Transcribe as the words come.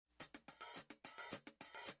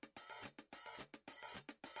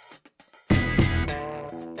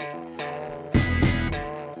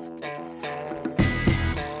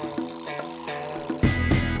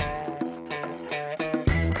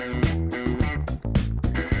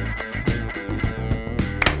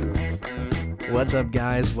What's up,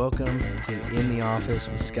 guys? Welcome to In the Office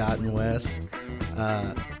with Scott and Wes.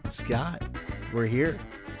 Scott, we're here.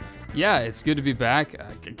 Yeah, it's good to be back.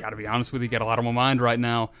 I gotta be honest with you, got a lot on my mind right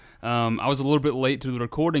now. I was a little bit late to the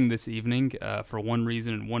recording this evening for one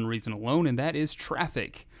reason and one reason alone, and that is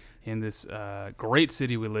traffic in this great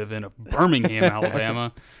city we live in of Birmingham,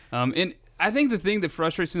 Alabama. And I think the thing that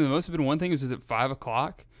frustrates me the most has been one thing is at 5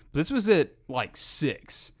 o'clock, but this was at like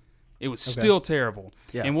 6. It was still terrible.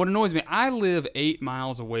 Yeah. And what annoys me, I live 8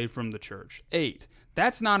 miles away from the church. 8.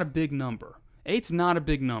 That's not a big number. 8's not a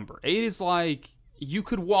big number. 8 is like, you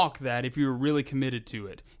could walk that if you were really committed to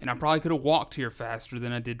it. And I probably could have walked here faster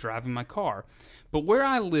than I did driving my car. But where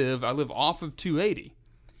I live off of 280.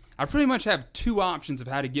 I pretty much have two options of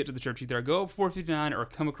how to get to the church. Either I go up 459 or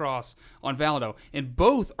come across on Valado. And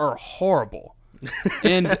both are horrible.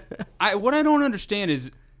 And what I don't understand is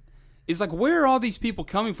like, where are all these people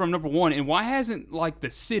coming from, number one, and why hasn't, like,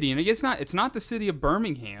 the city, and I guess it's not the city of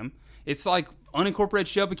Birmingham, it's like unincorporated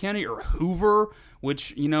Shelby County or Hoover,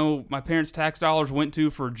 which, you know, my parents' tax dollars went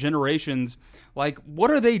to for generations. Like,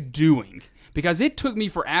 what are they doing? Because it took me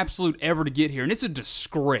for absolute ever to get here, and it's a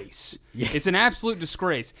disgrace. Yeah. It's an absolute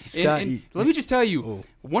disgrace. Scott, and let me just tell you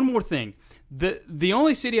one more thing. The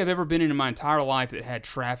only city I've ever been in my entire life that had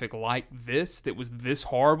traffic like this, that was this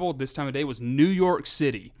horrible this time of day, was New York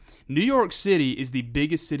City. New York City is the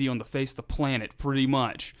biggest city on the face of the planet, pretty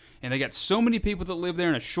much. And they got so many people that live there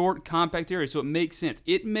in a short, compact area, so it makes sense.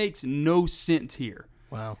 It makes no sense here.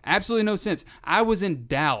 Wow. Absolutely no sense. I was in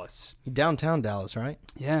Dallas. Downtown Dallas, right?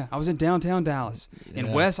 Yeah, I was in downtown Dallas. Yeah.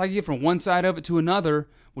 And West, I could get from one side of it to another,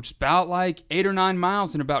 which is about like 8 or 9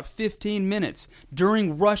 miles in about 15 minutes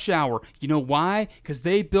during rush hour. You know why? Because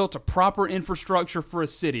they built a proper infrastructure for a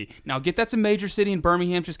city. Now, that's a major city in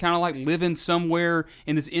Birmingham, just kind of like living somewhere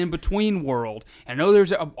in this in-between world. And I know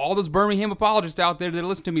there's all those Birmingham apologists out there that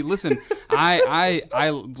listen to me. Listen,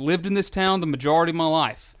 I lived in this town the majority of my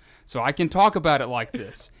life, so I can talk about it like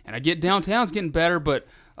this. And I get downtown's getting better, but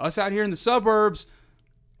us out here in the suburbs,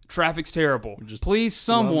 traffic's terrible. Please,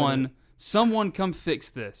 someone come fix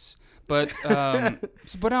this. But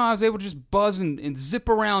but I was able to just buzz and zip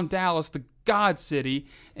around Dallas, the God city,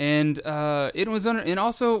 and it was and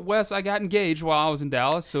also, Wes, I got engaged while I was in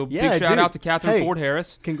Dallas, so big shout out to Catherine Ford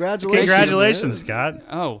Harris. Congratulations, Scott.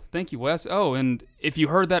 Oh, thank you, Wes. Oh, and if you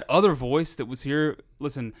heard that other voice that was here,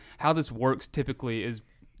 listen, how this works typically is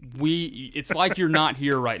it's like you're not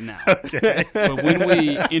here right now. Okay. But when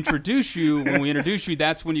we introduce you,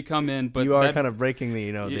 that's when you come in. But you are kind of breaking the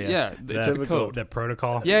it's the code. The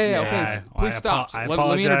protocol. Yeah. Okay. Please stop.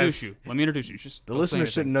 Let me introduce you. Just the listener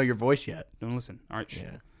shouldn't know your voice yet. Don't listen. All right. Yeah.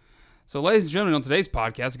 So, ladies and gentlemen, on today's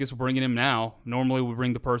podcast, I guess we're bringing him now. Normally, we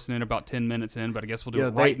bring the person in about 10 minutes in, but I guess we'll do it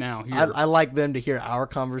right now. Here. I like them to hear our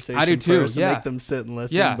conversation. I do too. First and make them sit and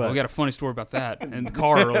listen. Yeah, but we got a funny story about that in the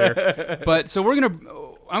car earlier. But so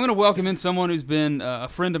I'm gonna welcome in someone who's been a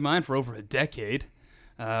friend of mine for over a decade.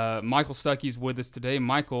 Michael Stuckey's with us today.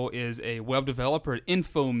 Michael is a web developer at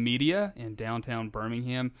Infomedia in downtown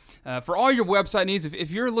Birmingham. For all your website needs,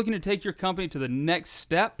 if you're looking to take your company to the next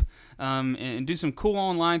step and do some cool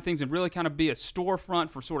online things and really kind of be a storefront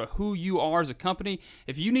for sort of who you are as a company,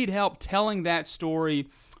 if you need help telling that story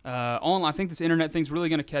online, I think this internet thing's really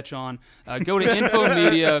going to catch on. Go to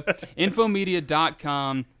Infomedia,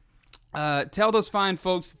 infomedia.com. Tell those fine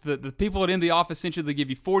folks that the people at In the Office sent you. They give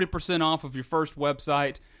you 40% off of your first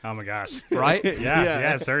website. Oh my gosh! Right?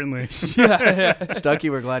 Yeah, certainly. Stuckey,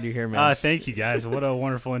 we're glad you're here, man. Thank you, guys. What a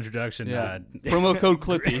wonderful introduction. Yeah. Promo code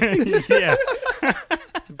Clippy. Yeah.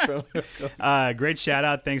 Great shout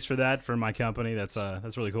out. Thanks for that for my company. That's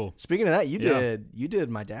really cool. Speaking of that, you did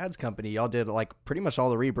my dad's company. Y'all did like pretty much all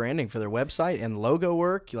the rebranding for their website and logo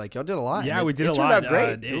work. Like y'all did a lot. Yeah, we did a lot. It turned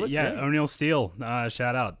out great. Great. O'Neill Steel.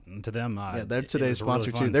 Shout out to them. They're today's sponsor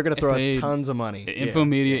really too. They're going to throw us tons of money.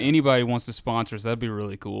 Infomedia. Anybody wants to sponsor us, that'd be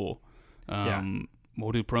really cool.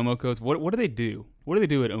 We'll do promo codes. What do they do? What do they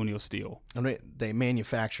do at O'Neill Steel? They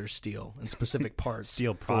manufacture steel and specific parts.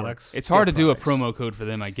 Steel products. It's hard to do a promo code for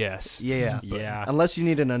them, I guess. Yeah. Unless you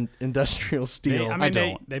need an industrial steel.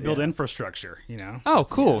 They build infrastructure, you know. Oh,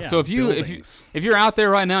 cool. So if you're out there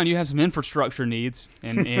right now and you have some infrastructure needs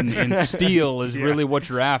and steel is really what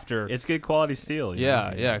you're after. It's good quality steel.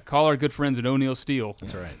 Yeah. Call our good friends at O'Neill Steel.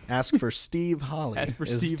 That's right. Ask for Steve Holly.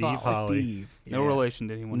 Steve Holly. Steve. No relation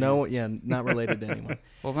to anyone. No, not related to anyone.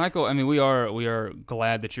 Well, Michael, I mean, we are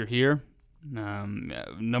glad that you're here.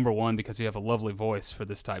 Number one, because you have a lovely voice for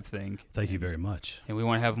this type thing. Thank you very much. And we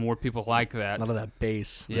want to have more people like that. None of that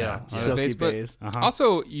bass. Yeah. Silky bass.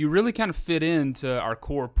 Also, you really kind of fit into our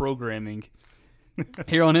core programming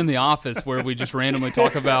here on In the Office, where we just randomly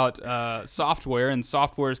talk about software, and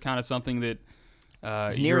software is kind of something that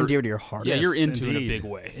It's near and dear to your heart. Yeah, Yes, you're into it in a indeed.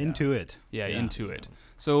 big way. Into it. Yeah, into it.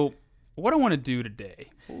 So what I want to do today,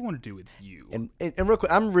 what we want to do with you. And real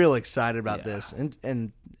quick, I'm real excited about this.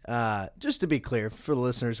 And just to be clear for the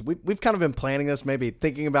listeners, we've kind of been planning this, maybe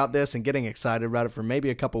thinking about this and getting excited about it for maybe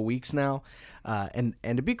a couple weeks now. And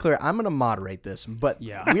to be clear, I'm going to moderate this, but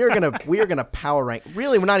we are gonna power rank.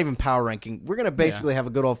 Really, we're not even power ranking. We're gonna basically have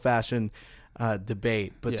a good old fashioned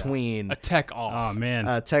debate between a tech off. Oh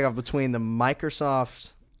man, tech off between the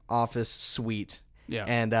Microsoft Office suite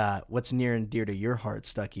and what's near and dear to your heart,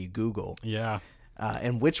 Stucky, Google. Yeah.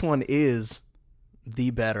 And which one is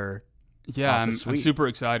the better? Yeah, I'm suite? super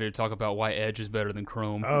excited to talk about why Edge is better than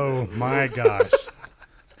Chrome. Oh my gosh.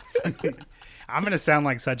 I'm gonna sound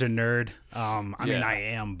like such a nerd. I mean, I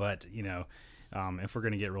am, but if we're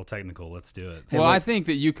gonna get real technical, let's do it. Well, I think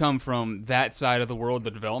that you come from that side of the world,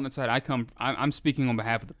 the development side. I'm speaking on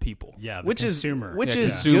behalf of the people. Yeah, Which is consumer.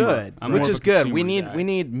 consumer. good. I'm Which more is of a good. We consumer need guy. we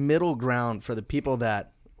need middle ground for the people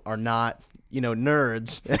that are not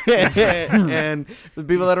nerds and the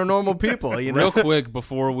people that are normal people. Real quick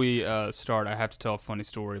before we start, I have to tell a funny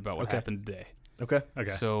story about what happened today. Okay.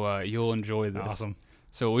 So you'll enjoy this. Awesome.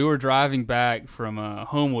 So we were driving back from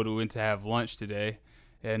Homewood. We went to have lunch today.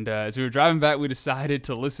 And as we were driving back, we decided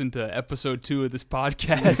to listen to episode 2 of this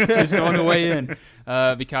podcast just on the way in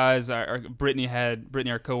because Brittany,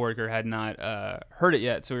 our coworker, had not heard it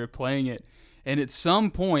yet. So we were playing it. And at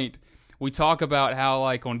some point, we talk about how,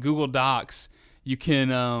 like, on Google Docs, you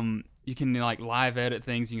can like live edit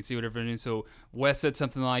things. You can see whatever it is. So Wes said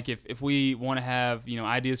something like, if we want to have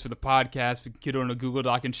ideas for the podcast, we can get it on a Google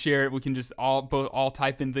Doc and share it. We can just all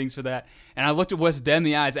type in things for that. And I looked at Wes dead in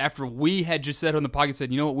the eyes after we had just said on the podcast,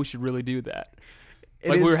 said, you know what, we should really do that.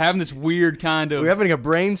 We were having this weird kind of... We're having a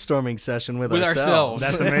brainstorming session with ourselves.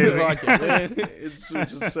 That's amazing. It's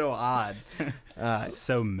just so odd.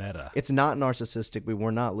 So meta. It's not narcissistic. We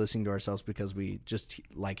were not listening to ourselves because we just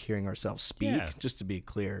like hearing ourselves speak, just to be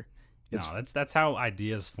clear. That's how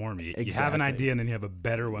ideas form. You have an idea and then you have a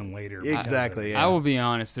better one later. Exactly. Yeah. I will be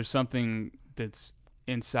honest. There's something that's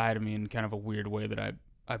inside of me in kind of a weird way that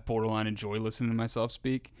I borderline enjoy listening to myself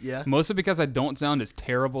speak. Yeah. Mostly because I don't sound as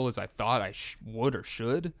terrible as I thought I would or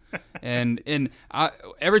should. and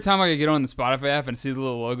every time I get on the Spotify app and see the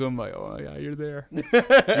little logo, I'm like, oh yeah, you're there.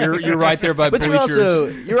 you're right there by but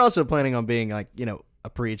bleachers. you're also planning on being like a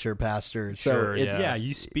preacher, pastor. So Sure, yeah,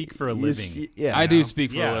 you speak for a living. I do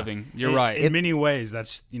speak for a living. You're right. In many ways,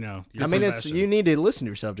 that's your profession. you need to listen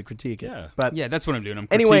to yourself to critique it. Yeah. But yeah, that's what I'm doing. I'm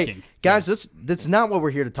critiquing. anyway, guys, that's not what we're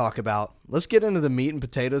here to talk about. Let's get into the meat and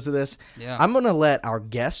potatoes of this. Yeah. I'm gonna let our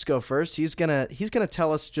guest go first. He's gonna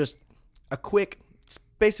tell us just a quick,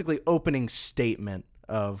 basically opening statement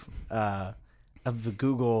of the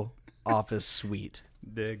Google Office suite.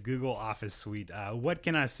 The Google Office suite. What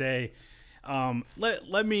can I say?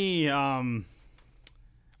 Let me.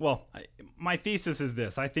 My thesis is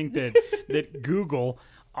this. I think that Google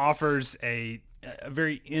offers a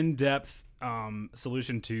very in-depth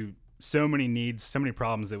solution to so many needs, so many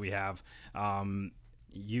problems that we have. What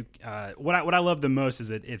I love the most is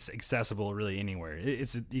that it's accessible really anywhere.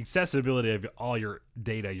 It's the accessibility of all your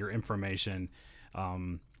data, your information.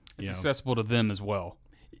 It's accessible to them as well.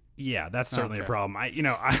 Yeah, that's certainly a problem.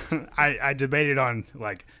 I debated on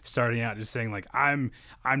like starting out just saying like I'm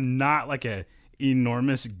not like a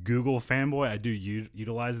enormous Google fanboy. I do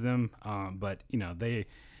utilize them, but they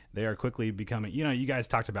are quickly becoming. You guys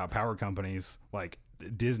talked about power companies like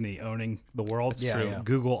Disney owning the world. That's true. Yeah.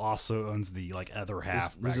 Google also owns the like other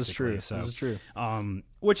half. This is true. So, this is true.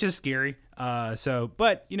 Which is scary.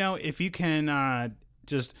 But if you can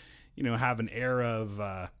just have an air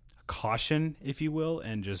of caution, if you will,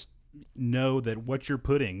 and just know that what you're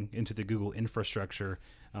putting into the Google infrastructure,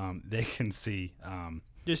 they can see.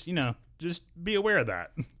 Just be aware of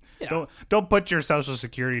that. Yeah. Don't put your social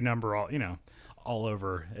security number all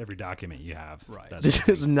over every document you have. Right. This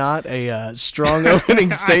is not a strong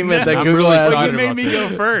opening statement that I'm Google really has. excited You made about me this.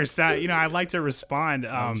 go first. I'd like to respond.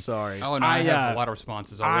 I'm sorry. Oh, and I have a lot of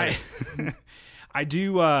responses already. I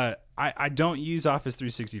do. I don't use Office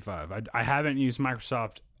 365. I haven't used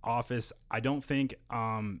Microsoft Office. I don't think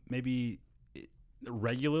maybe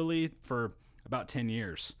regularly for about 10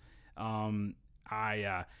 years.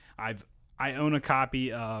 I own a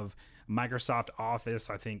copy of Microsoft Office,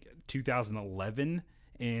 I think 2011,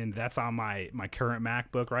 and that's on my current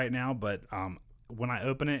MacBook right now. But when I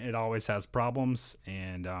open it, it always has problems,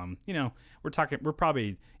 and we're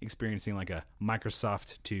probably experiencing like a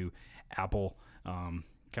Microsoft to Apple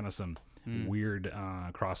kind of some weird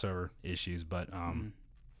crossover issues. But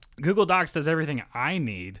Google Docs does everything I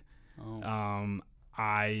need.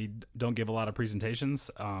 I don't give a lot of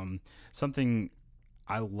presentations. Something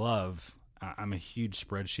I'm a huge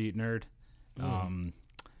spreadsheet nerd.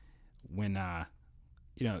 When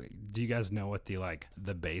do you guys know what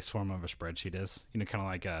the base form of a spreadsheet is? Kind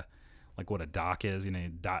of like what a doc is.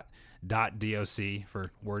 Dot doc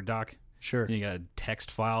for Word doc. Sure. You got a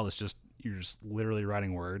text file you're just literally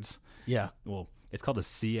writing words. Yeah. Well, it's called a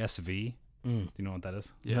CSV. Do you know what that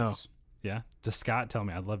is? Yes. No. Yeah. Just Scott, tell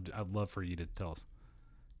me. I'd love for you to tell us.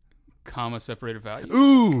 Comma separated values.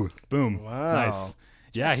 Ooh, boom. Wow. Nice.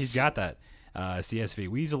 Yeah, he's got that. CSV.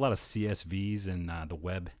 We use a lot of CSVs in the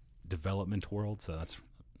web development world, so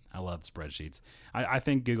I love spreadsheets. I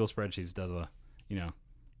think Google Spreadsheets does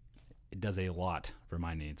it does a lot for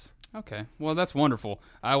my needs. Okay, well, that's wonderful.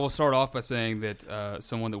 I will start off by saying that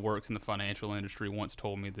someone that works in the financial industry once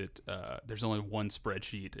told me that there's only one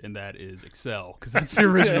spreadsheet, and that is Excel, because that's the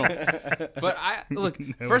original. But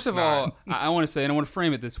first of all, I want to say, and I want to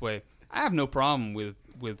frame it this way, I have no problem with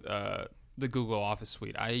the Google Office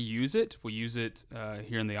suite. I use it. We use it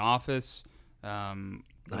here in the office.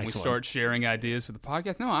 When we start sharing ideas for the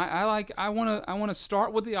podcast. No, I want to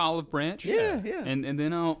start with the olive branch. Yeah. And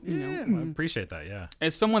then I'll, I appreciate that, yeah.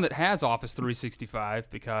 As someone that has Office 365,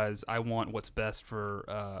 because I want what's best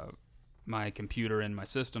for my computer and my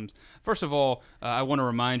systems. First of all, I want to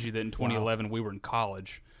remind you that in 2011 we were in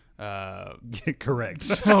college. Correct.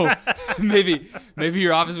 So maybe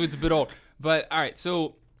your Office suite's a bit old. But all right,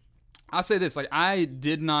 so I'll say this: I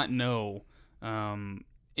did not know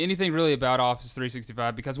anything really about Office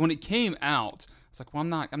 365, because when it came out, it's like, well, I'm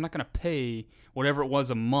not going to pay whatever it was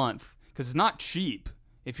a month, because it's not cheap.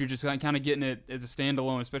 If you're just kind of getting it as a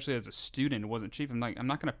standalone, especially as a student, it wasn't cheap. I'm not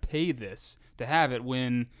going to pay this to have it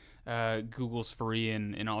when Google's free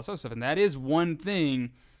and all this other stuff. And that is one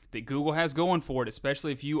thing that Google has going for it,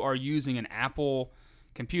 especially if you are using an Apple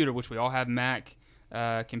computer, which we all have Mac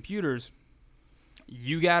computers.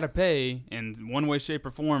 You got to pay in one way, shape,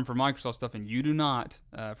 or form for Microsoft stuff, and you do not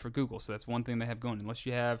for Google. So that's one thing they have going. Unless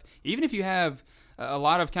you have, even if you have a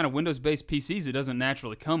lot of kind of Windows-based PCs, it doesn't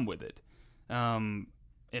naturally come with it.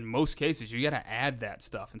 In most cases, you got to add that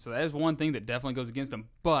stuff. And so that is one thing that definitely goes against them.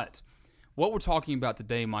 But what we're talking about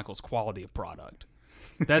today, Michael, is quality of product.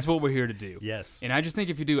 That's what we're here to do. Yes. And I just think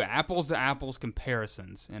if you do apples-to-apples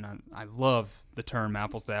comparisons, and I love the term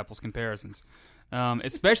apples-to-apples comparisons,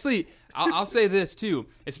 especially, I'll say this too,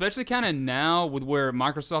 especially kind of now with where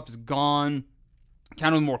Microsoft has gone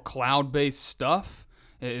kind of more cloud-based stuff,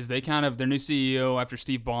 is they kind of, their new CEO after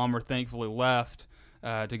Steve Ballmer thankfully left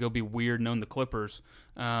to go be weird and own the Clippers,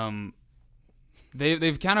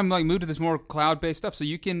 they've kind of like moved to this more cloud-based stuff. So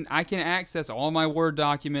I can access all my Word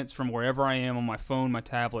documents from wherever I am on my phone, my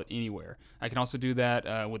tablet, anywhere. I can also do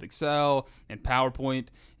that with Excel and PowerPoint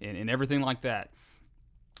and everything like that.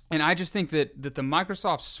 And I just think that the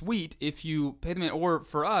Microsoft suite, if you pay them, or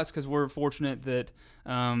for us, because we're fortunate that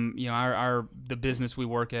the business we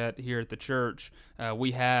work at here at the church,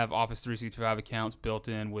 we have Office 365 accounts built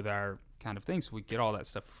in with our kind of things, so we get all that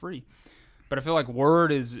stuff for free. But I feel like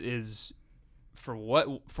Word is for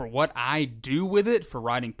what I do with it, for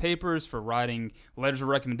writing papers, for writing letters of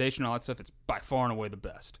recommendation, all that stuff, it's by far and away the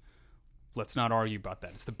best. Let's not argue about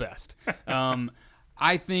that. It's the best.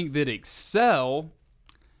 I think that Excel,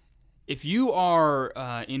 if you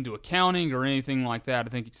are into accounting or anything like that, I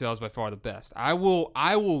think Excel is by far the best. I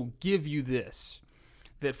will give you this,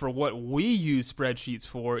 that for what we use spreadsheets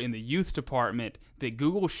for in the youth department, that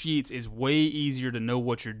Google Sheets is way easier to know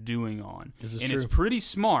what you're doing on. This is and true. It's pretty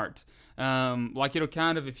smart. Like it'll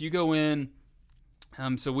kind of, if you go in,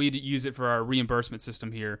 so we use it for our reimbursement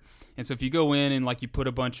system here. And so if you go in and like you put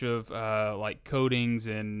a bunch of like codings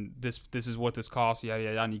and this is what this costs, yada,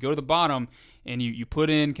 yada, yada, and you go to the bottom and you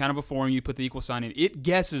put in kind of a form, you put the equal sign in, it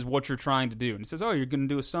guesses what you're trying to do. And it says, oh, you're going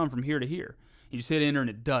to do a sum from here to here. You just hit enter and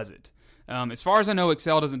it does it. As far as I know,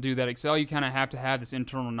 Excel doesn't do that. Excel, you kind of have to have this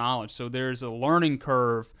internal knowledge. So there's a learning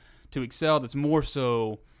curve to Excel that's more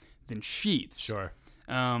so than Sheets. Sure.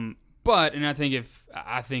 But, and I think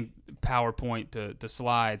PowerPoint to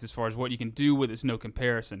slides, as far as what you can do with it's no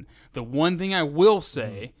comparison. The one thing I will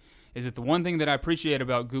say is that the one thing that I appreciate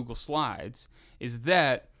about Google Slides is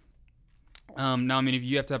that, now, I mean, if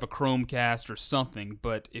you have to have a Chromecast or something,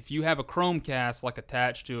 but if you have a Chromecast like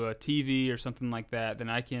attached to a TV or something like that, then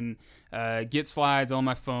I can get slides on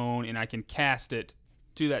my phone and I can cast it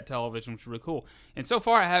to that television, which is really cool. And so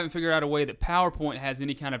far, I haven't figured out a way that PowerPoint has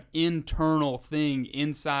any kind of internal thing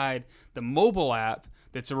inside the mobile app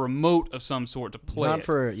that's a remote of some sort to play Not it.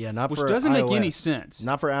 for which for doesn't make iOS. any sense.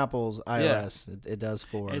 Not for Apple's iOS. It does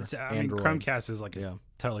for Android. Chromecast is like a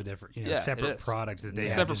totally different, Yeah, separate it is. product that they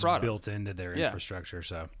It's a have separate just product. built into their infrastructure.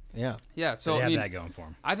 So Yeah. Yeah, so they I have mean, that going for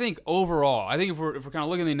them. I think overall, if we're kind of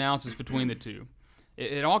looking at the analysis between the two,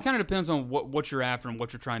 It all kind of depends on what you're after and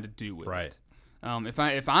what you're trying to do with Right. it.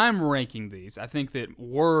 If I'm ranking these, I think that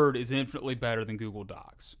Word is infinitely better than Google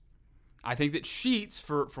Docs. I think that Sheets,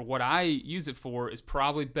 for what I use it for, is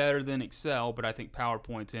probably better than Excel, but I think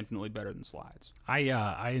PowerPoint's infinitely better than Slides.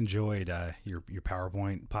 I enjoyed your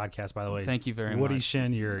PowerPoint podcast, by the way. Thank you very Woody much.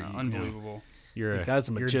 Shin, you're Unbelievable. You're The guy's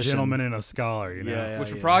a you're a magician. gentleman and a scholar. You know. Yeah,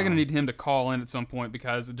 Which we're probably going to need him to call in at some point,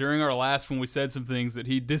 because during our last one, we said some things that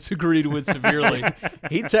he disagreed with severely.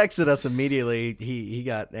 He texted us immediately. He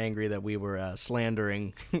got angry that we were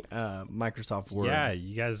slandering Microsoft Word. Yeah,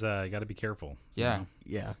 you guys got to be careful. you Yeah. know?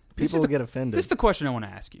 Yeah. This is People the- get offended. This is the question I want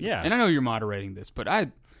to ask you. Yeah. And I know you're moderating this, but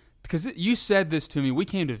because you said this to me, we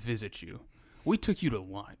came to visit you. We took you to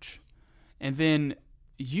lunch. And then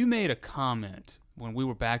you made a comment when we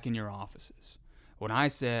were back in your offices when I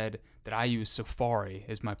said that I use Safari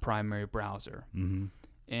as my primary browser. Mm-hmm.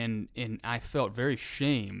 And I felt very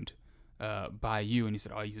shamed by you, and you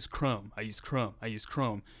said, "Oh, I use Chrome. I use Chrome. I use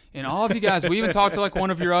Chrome." And all of you guys, we even talked to like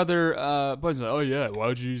one of your other buddies. Like, "Oh yeah,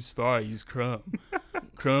 why'd you use Safari? I use Chrome.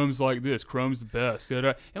 Chrome's like this. Chrome's the best." And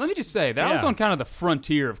let me just say that I was Yeah. on kind of the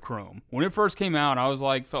frontier of Chrome when it first came out. I was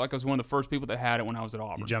like, felt like I was one of the first people that had it when I was at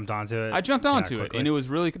Auburn. You jumped onto it. I jumped onto it, quickly. and it was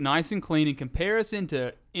really nice and clean in comparison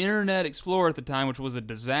to Internet Explorer at the time, which was a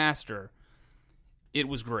disaster. It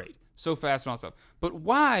was great, so fast and all that stuff. But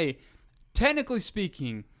why, technically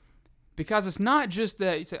speaking, because it's not just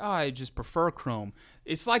that you say, "Oh, I just prefer Chrome."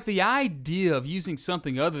 It's like the idea of using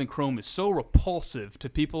something other than Chrome is so repulsive to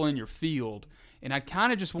people in your field, and I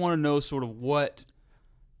kind of just want to know sort of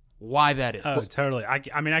why that is. Oh, totally.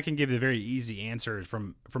 I mean, I can give the very easy answer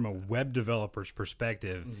from a web developer's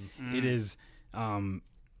perspective. Mm-hmm. It is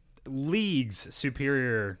leagues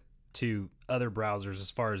superior to other browsers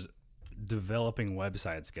as far as developing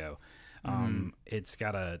websites go. It's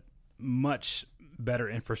got a much better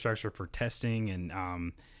infrastructure for testing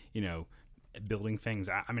and building things.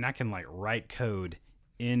 I mean, I can like write code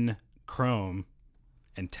in Chrome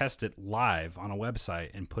and test it live on a website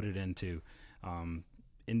and put it into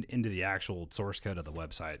into the actual source code of the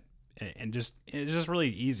website, and it's just really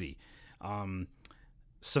easy.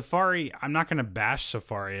 Safari, I'm not going to bash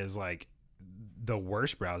Safari as like the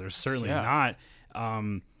worst browser. Certainly Yeah.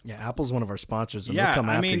 not. Yeah, Apple's one of our sponsors, and Yeah, they'll come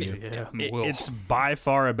I after mean, you. Yeah, It- will. it's by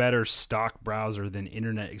far a better stock browser than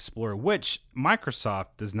Internet Explorer, which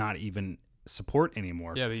Microsoft does not even support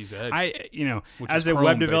anymore. Yeah, they use Edge. As Which is a Chrome,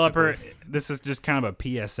 web developer, basically. this is just kind of a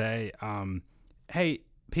PSA. Hey,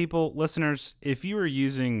 people, listeners, if you are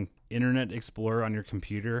using Internet Explorer on your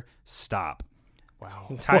computer, stop.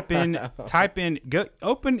 Wow. Type in, go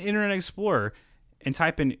open Internet Explorer and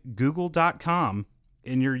type in google.com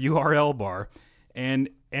in your URL bar and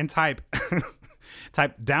type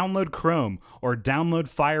type download Chrome or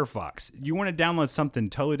download Firefox. You want to download something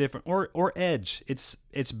totally different or Edge. It's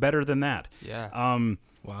better than that. Yeah.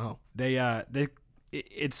 Wow.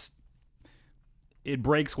 It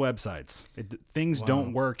breaks websites. Things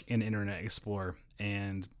don't work in Internet Explorer,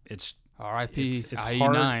 and it's R.I.P. it's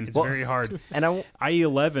IE9. hard. It's very hard. And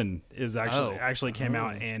IE11 is Oh. actually came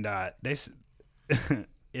out, and it's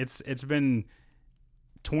been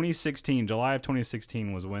 2016. July of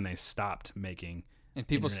 2016 was when they stopped making. And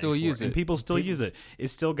people Internet still Explorer. use it. And people still use it.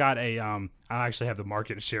 It's still got a. I actually have the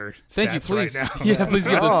market share. Thank you, stats please. Right now. Yeah, please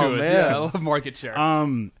give this Oh, to us. man. Yeah, I love market share.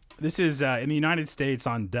 This is in the United States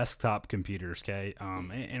on desktop computers. Okay,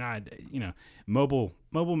 mobile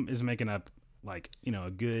is making up like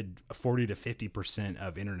a good 40 to 50%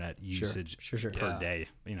 of internet usage Sure. per Yeah. day.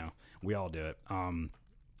 We all do it.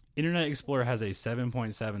 Internet Explorer has a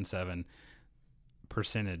 7.77%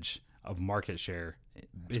 of market share.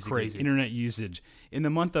 Basically, crazy. internet usage in the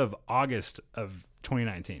month of August of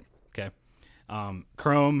 2019. Okay,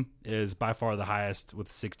 Chrome is by far the highest with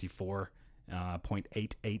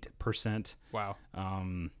 64.88%. Wow.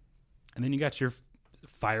 And then you got your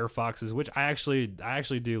Firefoxes, which I actually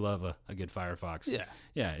do love a good Firefox.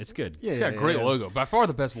 Yeah. It's good. Yeah, It's got a great yeah. logo. By far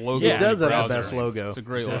the best logo. Yeah, in It does the have the browser. best logo. It's a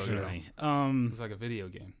great logo. Definitely. It's like a video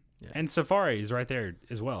game. And Safari is right there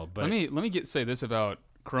as well. But Let me say this about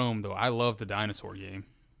Chrome though. I love the dinosaur game.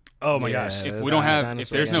 oh my Yeah, gosh, Yeah, If that's we don't a have, dinosaur if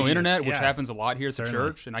there's game. no internet, which Yeah. happens a lot here at Certainly. the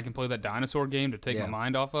church, and I can play that dinosaur game to take Yeah. my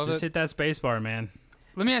mind off of just it. hit that space bar, man.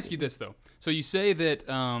 Let me ask you this though. So you say that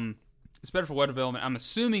it's better for web development. I'm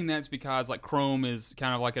assuming that's because like Chrome is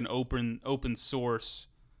kind of like an open source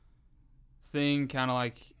thing, kind of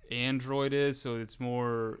like Android is. So it's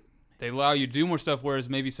more, they allow you to do more stuff, whereas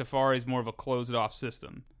maybe Safari is more of a closed off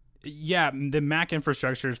system. Yeah, the Mac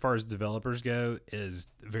infrastructure, as far as developers go, is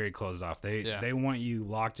very closed off. Yeah. They want you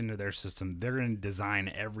locked into their system. They're going to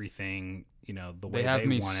design everything the way They have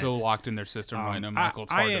me want so it. locked in their system right now, Michael.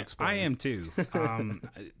 It's hard to explain. I am too.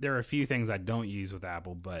 There are a few things I don't use with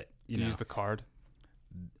Apple, but You use the card.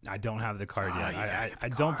 I don't have the card yet. you gotta get the I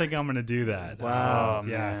don't think I'm going to do that. Wow.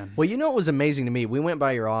 Yeah. Man. Well, what was amazing to me? We went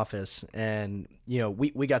by your office, and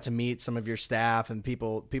we got to meet some of your staff and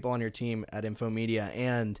people on your team at Infomedia,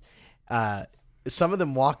 and some of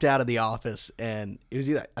them walked out of the office, and it was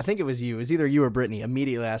either you or Brittany.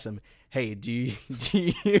 Immediately asked them, "Hey, do you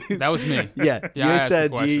use?" That was me. Yeah, Yeah, I you asked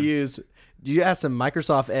said, the "Do you question. use?" Do you ask them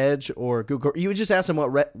Microsoft Edge or Google? You would just ask them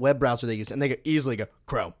what web browser they use, and they could easily go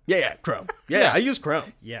Chrome. Yeah, Chrome. Yeah, I use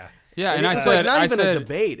Chrome. Yeah. Yeah, and it I was said, not I even said, a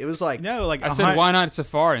debate. It was like, No, like I said, why not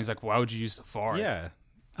Safari? And he's like, why would you use Safari? Yeah.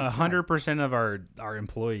 100% of our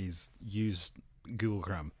employees use Google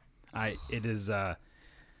Chrome. It is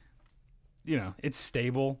it's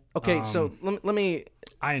stable. okay, so let me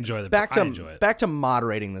I enjoy back it. to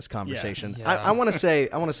moderating this conversation. Yeah. I want to say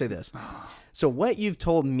this. So what you've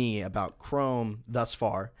told me about Chrome thus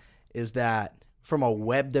far is that from a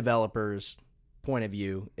web developer's point of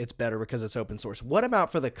view, it's better because it's open source. What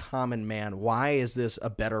about for the common man? Why is this a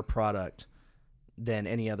better product than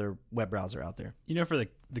any other web browser out there? For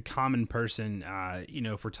the common person,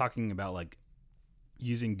 if we're talking about like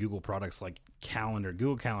using Google products like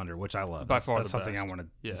Google Calendar, which I love. By far that's the something best. I want to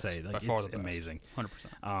Yes, say. by Like, far it's the best. amazing.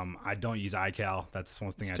 100%. I don't use iCal. That's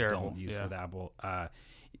one thing It's I terrible. don't use Yeah. with Apple.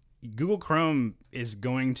 Google Chrome is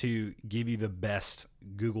going to give you the best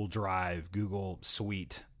Google Drive, Google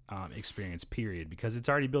Suite experience, period, because it's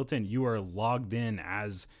already built in. You are logged in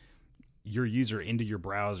as your user into your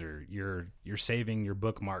browser. You're saving your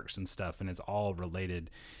bookmarks and stuff, and it's all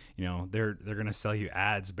related. They're going to sell you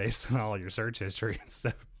ads based on all your search history and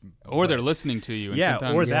stuff. Or they're listening to you. And Yeah,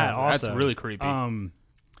 sometimes or that also. That's really creepy. I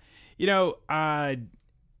know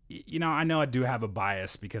I do have a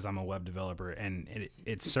bias because I'm a web developer, and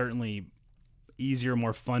it's certainly easier,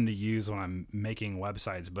 more fun to use when I'm making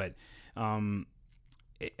websites. But, and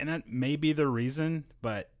that may be the reason,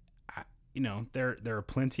 but there are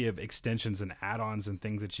plenty of extensions and add-ons and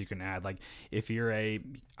things that you can add. Like if you're a,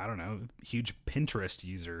 huge Pinterest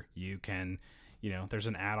user, you can, there's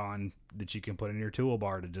an add-on that you can put in your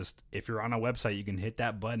toolbar to just, if you're on a website, you can hit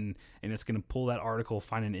that button and it's going to pull that article,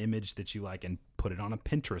 find an image that you like, and put it on a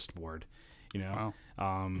Pinterest board. Wow.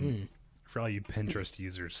 For all you Pinterest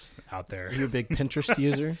users out there. Are you a big Pinterest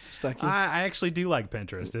user, Stucky? I actually do like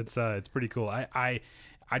Pinterest. It's pretty cool.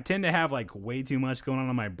 I tend to have like way too much going on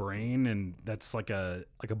in my brain, and that's like a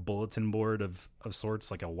bulletin board of sorts,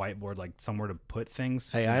 like a whiteboard, like somewhere to put things.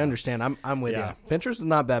 Hey, I understand. I'm with Yeah. you. Pinterest is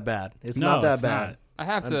not that bad. It's No, not that it's bad. not. I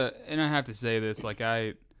have to say this. Like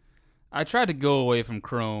I tried to go away from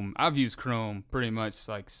Chrome. I've used Chrome pretty much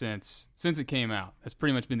like since it came out. That's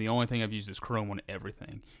pretty much been the only thing I've used is Chrome on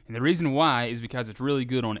everything. And the reason why is because it's really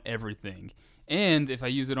good on everything. And if I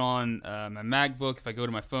use it on my MacBook, if I go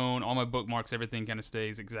to my phone, all my bookmarks, everything kind of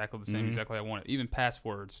stays exactly the same, exactly how I want it. Even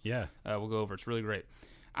passwords, Yeah. we'll go over. It's really great.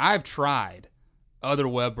 I've tried other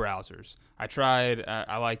web browsers. I tried,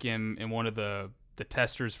 I like in one of the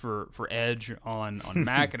testers for Edge on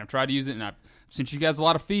Mac, and I've tried to use it, and I've sent you guys a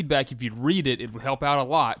lot of feedback. If you'd read it, it would help out a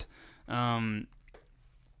lot. And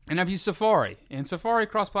I've used Safari, and Safari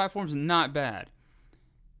cross-platform is not bad.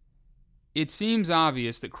 It seems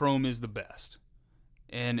obvious that Chrome is the best,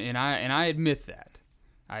 and I admit that.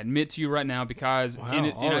 I admit to you right now because Wow,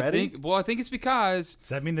 and already? I think it's because. Does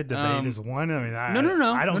that mean the debate is won? I mean, No.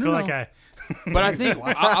 I don't No, feel no. like I. But I think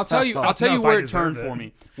I'll tell you I don't know if where I it turned deserve for it.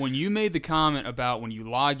 me when you made the comment about when you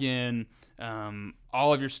log in,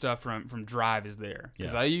 all of your stuff from Drive is there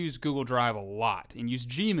because Yeah. I use Google Drive a lot and use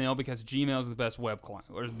Gmail because Gmail is the best web client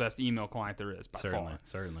or the best email client there is by Certainly.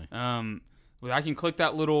 far. Well, I can click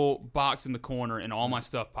that little box in the corner and all my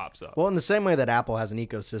stuff pops up. Well, in the same way that Apple has an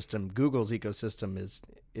ecosystem, Google's ecosystem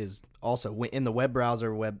is also in the web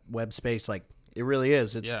browser, web space. Like it really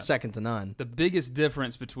is. It's second to none. The biggest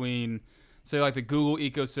difference between, say, like the Google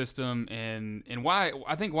ecosystem and why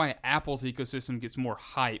I think why Apple's ecosystem gets more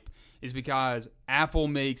hype is because Apple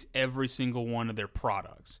makes every single one of their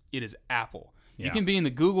products. It is Apple. You Yeah. can be in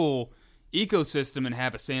the Google ecosystem and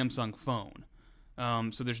have a Samsung phone.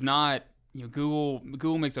 So there's not,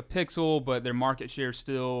 Google makes a Pixel, but their market share is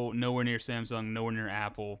still nowhere near Samsung, nowhere near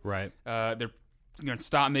Apple. Right. They're going to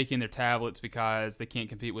stop making their tablets because they can't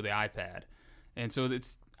compete with the iPad. And so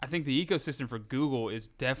I think the ecosystem for Google is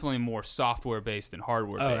definitely more software based than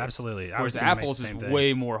hardware based. Oh, absolutely. I Whereas was gonna make Apple's the is same thing.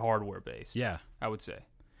 way more hardware based. Yeah. I would say.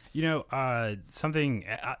 Something.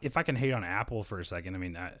 If I can hate on Apple for a second, I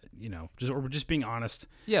mean, we're just being honest.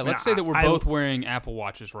 Yeah, let's say that we're both wearing Apple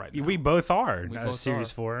Watches right now. We both are. We both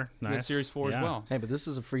Series are. 4, nice. Yeah, Series 4 as well. Hey, but this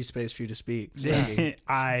is a free space for you to speak. So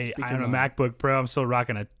I am a MacBook Pro. I'm still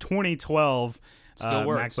rocking a 2012 Still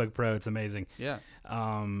works. MacBook Pro. It's amazing. Yeah.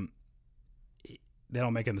 They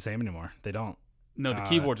don't make them the same anymore. They don't. No, the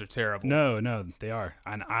keyboards are terrible. No, they are.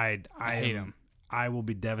 And I hate them. I will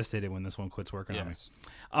be devastated when this one quits working Yes.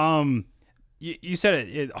 on me. You said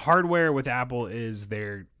it. Hardware with Apple is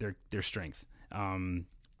their strength.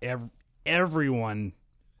 Everyone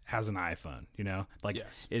has an iPhone.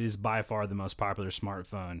 Yes. It is by far the most popular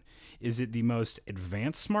smartphone. Is it the most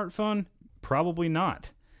advanced smartphone? Probably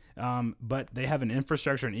not. But they have an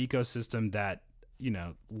infrastructure and ecosystem that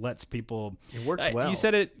lets people. It works well. You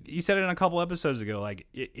said it in a couple episodes ago. Like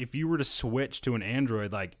if you were to switch to an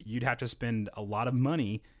Android, like you'd have to spend a lot of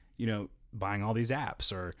money, buying all these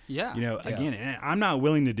apps or again. And I'm not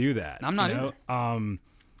willing to do that. I'm not either.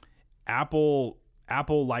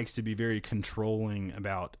 Apple likes to be very controlling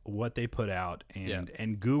about what they put out,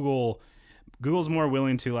 and Google's more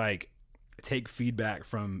willing to like take feedback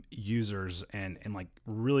from users and like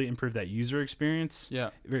really improve that user experience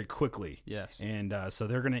very quickly. Yes. And so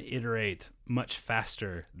they're going to iterate much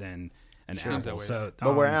faster than an Seems that Apple. way. So,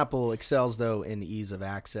 But where Apple excels, though, in ease of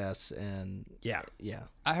access and yeah.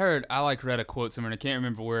 I read a quote somewhere, and I can't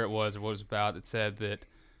remember where it was or what it was about, that said that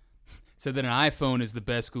an iPhone is the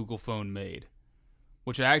best Google phone made.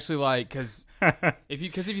 Which I actually like, because if you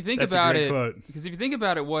think That's about a great it, quote. because if you think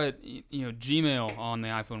about it, what Gmail on the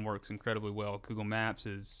iPhone works incredibly well. Google Maps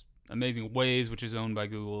is amazing. Waze, which is owned by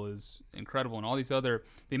Google, is incredible, and all these the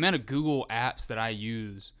amount of Google apps that I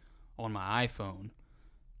use on my iPhone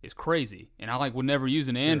is crazy. And I would never use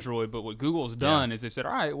an Android, but what Google's done is they've said,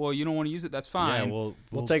 all right, well, you don't want to use it, that's fine. Yeah,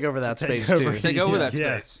 we'll take over that space over. too. Take over that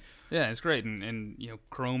Yeah. space. Yeah, it's great, and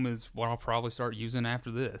Chrome is what I'll probably start using after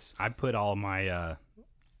this. I put all my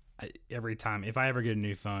every time if I ever get a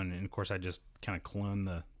new phone, and of course I just kind of clone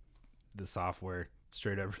the software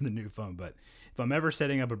straight over the new phone. But if I'm ever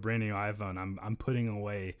setting up a brand new iPhone, I'm putting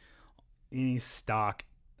away any stock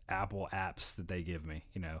Apple apps that they give me.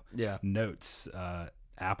 Notes,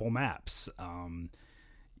 Apple Maps.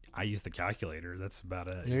 I use the calculator. That's about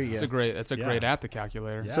it. There you That's go. a great app, the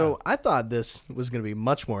calculator. Yeah. So I thought this was going to be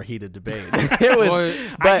much more heated debate. It was,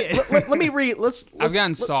 Well, but let me read. Let's I've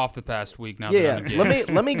gotten soft the past week now. Yeah, that yeah. I'm engaged.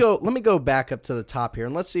 Let me go back up to the top here,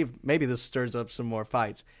 and let's see if maybe this stirs up some more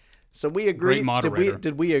fights. So we agree. Great moderator.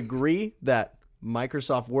 Did we agree that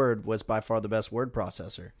Microsoft Word was by far the best word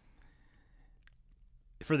processor?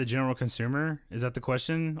 For the general consumer, is that the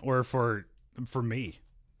question, or for me?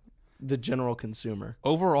 The general consumer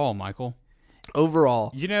Overall, Michael.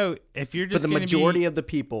 overall, If you're for just the gonna majority of the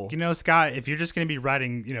people. Scott, if you're just going to be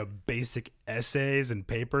writing, basic essays and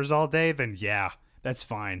papers all day, then yeah, that's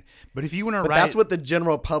fine. But if you want to But write, that's what the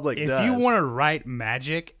general public if does. you want to write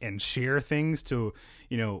magic and share things to,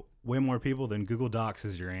 way more people, then Google Docs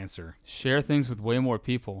is your answer. Share things with way more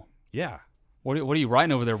people. Yeah. What are you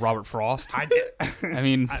writing over there, Robert Frost? I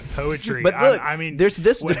mean, poetry. But look, I mean, there's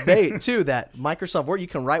this debate too that Microsoft Word, you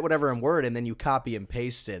can write whatever in Word and then you copy and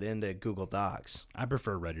paste it into Google Docs. I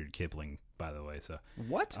prefer Rudyard Kipling, by the way. So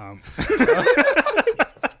what?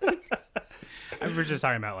 we're just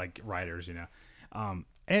talking about like writers,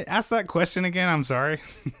 Ask that question again. I'm sorry.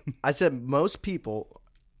 I said most people,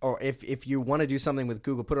 or if you want to do something with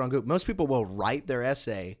Google, put it on Google. Most people will write their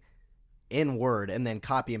essay in Word and then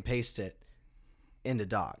copy and paste it into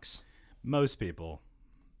Docs. Most people.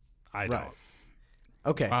 I don't. Right.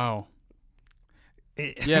 Okay. Wow.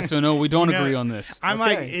 Yeah, so no, we don't agree on this. I'm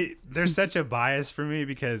Okay. like, there's such a bias for me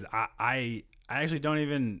because I actually don't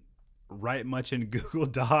even write much in Google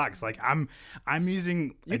Docs. Like I'm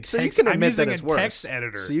using a text, So you can I'm admit using that it's a worse. text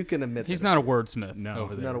editor. So you can admit He's that not a it's wordsmith No.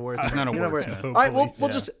 over there. not a wordsmith. He's not a You're not wordsmith. All right, we'll Yeah.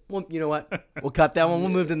 just you know what? We'll cut that one. We'll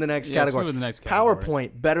move to the next Yeah, let's category. move to the next category.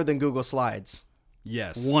 PowerPoint better than Google Slides.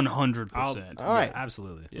 Yes. 100%. All right.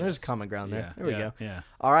 Absolutely. There's common ground there. Yeah, There we yeah, go. yeah.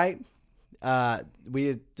 All right.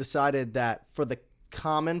 We decided that for the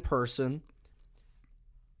common person,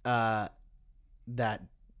 that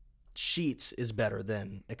Sheets is better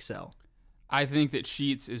than Excel. I think that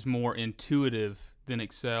Sheets is more intuitive than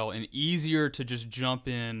Excel and easier to just jump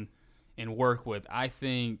in and work with. I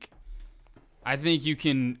think I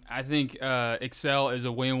think Excel is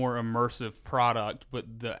a way more immersive product, but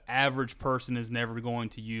the average person is never going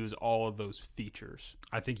to use all of those features.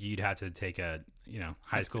 I think you'd have to take a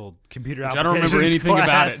high school computer I applications don't remember anything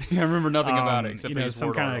class. about it. I remember nothing about it except some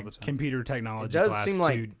Word kind all of the time. computer technology It does class seem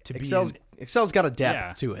like to Excel's got a depth Yeah,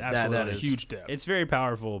 to it. That absolutely. is Huge depth. It's very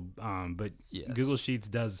powerful, but Yes. Google Sheets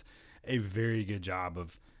does a very good job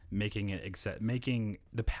of making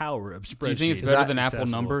the power of spreadsheets. Do you think it's better than accessible.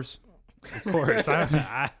 Apple Numbers? Of course,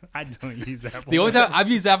 I don't use Apple. The only time I've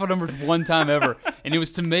used Apple Numbers one time ever, and it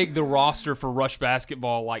was to make the roster for Rush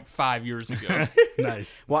Basketball like 5 years ago.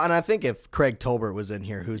 Nice. Well, and I think if Craig Tolbert was in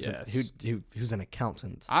here, who's Yes. who's an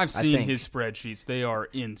accountant, I've I seen think, his spreadsheets; they are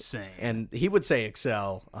insane. and he would say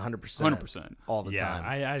Excel 100%, 100%. all the Yeah, time.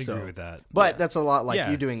 I'd So- agree with that. But that's a lot like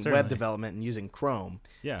Yeah, you doing web certainly. development and using Chrome.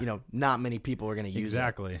 Yeah. Not many people are going to use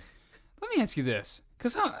Exactly. Let me ask you this,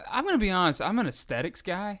 because I'm going to be honest, I'm an aesthetics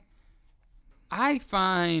guy. I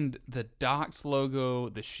find the Docs logo,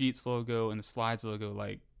 the Sheets logo, and the Slides logo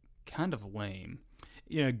like kind of lame.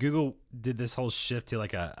 Google did this whole shift to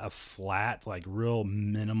like a flat, like real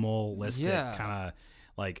minimalistic Yeah. kind of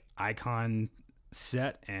like icon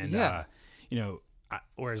set, and Yeah.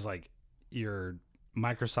 whereas like your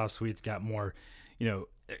Microsoft Suite's got more,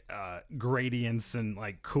 gradients and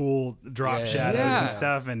like cool drop Yeah. shadows Yeah. and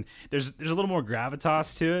stuff, and there's a little more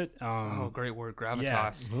gravitas to it. Oh, great word, Yeah,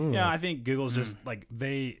 gravitas. yeah. I think Google's just like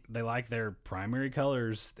they like their primary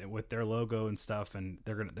colors with their logo and stuff, and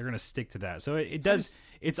they're gonna stick to that. So it does.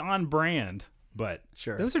 It's on brand, but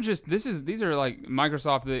Sure. Those are just these are like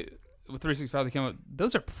Microsoft with 365 they came up.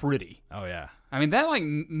 Those are pretty. oh yeah, I mean that like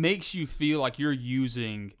makes you feel like you're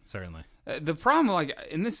using. certainly. The problem, like,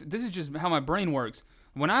 and this is just how my brain works.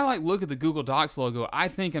 When I like look at the Google Docs logo, I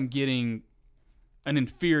think I'm getting an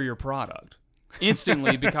inferior product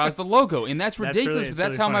instantly because the logo, and that's ridiculous. But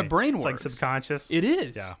that's how my brain It's works. like subconscious. It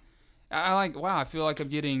is. Yeah. I like. Wow. I feel like I'm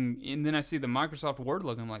getting, and then I see the Microsoft Word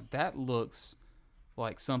logo. I'm like, that looks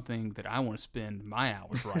like something that I want to spend my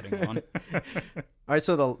hours writing on. All right,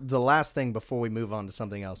 so the last thing before we move on to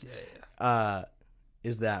something else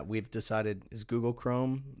is that we've decided, is Google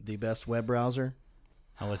Chrome the best web browser?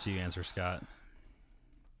 I'll let you answer, Scott.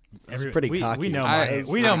 That's pretty cocky. We know I- my.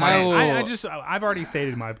 We know I my. will- I've already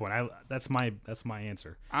stated my point. That's my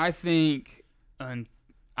answer. I think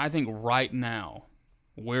right now,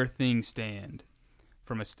 where things stand,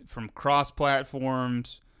 from cross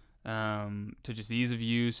platforms to just ease of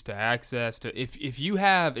use to access to if you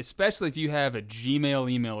have, especially if you have a Gmail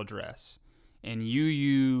email address and you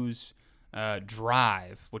use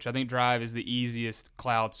Drive, which I think Drive is the easiest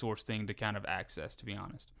cloud source thing to kind of access, to be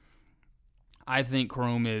honest. I think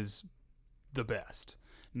Chrome is the best.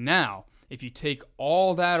 Now, if you take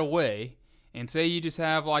all that away and say you just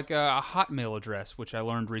have like a Hotmail address, which I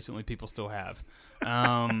learned recently people still have.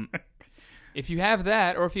 If you have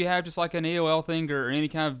that, or if you have just like an AOL thing or any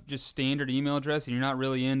kind of just standard email address and you're not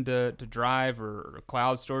really into Drive or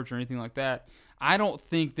cloud storage or anything like that, I don't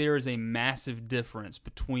think there is a massive difference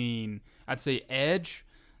between, I'd say, Edge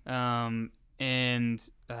and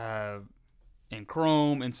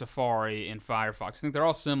Chrome and Safari and Firefox. I think they're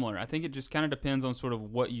all similar. I think it just kind of depends on sort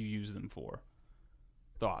of what you use them for.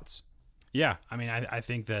 Thoughts? Yeah, I mean, I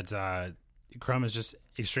think that Chrome is just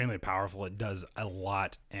extremely powerful. It does a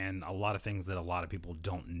lot, and a lot of things that a lot of people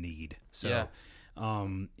don't need. So, Yeah.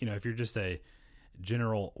 If you're just a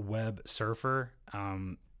general web surfer,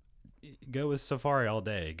 go with Safari all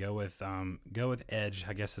day. Go with Edge.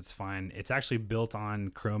 I guess it's fine. It's actually built on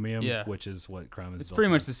Chromium, Yeah. which is what Chrome is. It's built pretty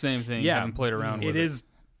on. much the same thing. Yeah, Haven't played around with it. It is,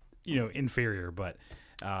 inferior, but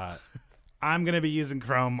I'm gonna be using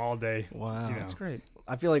Chrome all day. Wow. You know. That's great.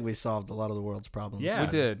 I feel like we solved a lot of the world's problems. Yeah. We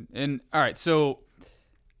did. And all right, so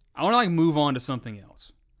I want to move on to something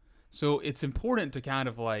else. So it's important to kind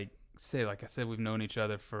of say, like I said, we've known each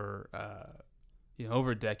other for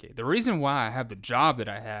over a decade. The reason why I have the job that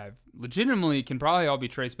I have legitimately can probably all be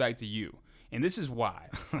traced back to you, and this is why.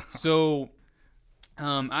 So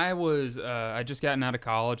I just gotten out of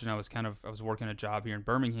college, and I was working a job here in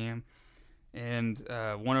Birmingham, and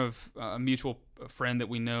one of a mutual friend that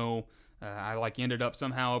we know. I ended up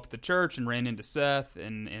somehow up at the church and ran into Seth,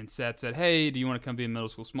 and Seth said, "Hey, do you want to come be a middle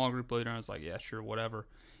school small group leader?" And I was like, "Yeah, sure, whatever."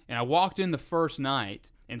 And I walked in the first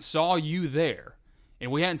night and saw you there,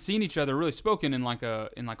 and we hadn't seen each other, really spoken in like a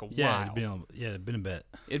Yeah, while. it'd been a bit.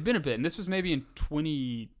 It'd been a bit, and this was maybe in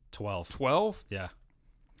 2012. 12. Yeah.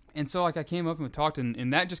 And so I came up and we talked,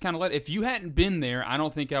 and that just kind of if you hadn't been there, I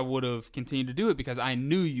don't think I would have continued to do it because I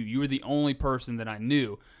knew you. You were the only person that I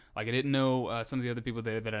knew. I didn't know some of the other people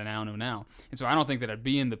that I now know now. And so I don't think that I'd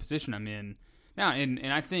be in the position I'm in now.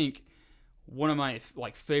 And I think one of my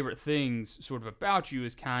like favorite things sort of about you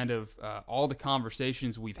is kind of all the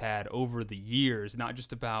conversations we've had over the years, not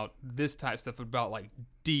just about this type stuff, but about like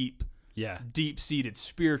deep-seated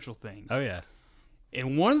spiritual things. Oh yeah.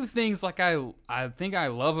 And one of the things like I think I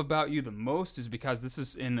love about you the most is because this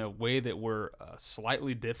is in a way that we're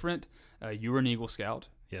slightly different. You were an Eagle Scout.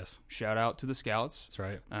 Yes. Shout out to the Scouts. That's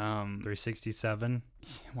right. 367.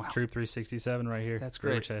 Wow. Troop 367 right here. That's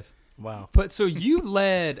great. Chase. Wow. But so you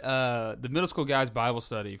led the middle school guys Bible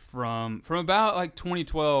study from about like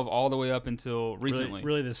 2012 all the way up until recently.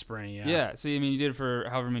 Really this spring, yeah. Yeah. So I mean, you did it for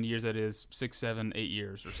however many years that is, 6, 7, 8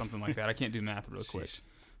 years or something like that. I can't do math real quick.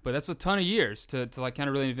 But that's a ton of years to like kind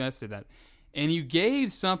of really invest in that. And you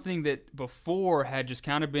gave something that before had just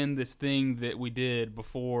kind of been this thing that we did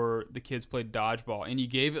before the kids played dodgeball. And you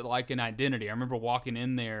gave it like an identity. I remember walking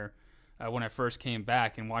in there when I first came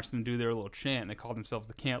back and watched them do their little chant. They called themselves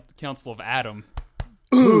the Council of Adam.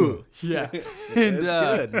 Ooh. Yeah. It's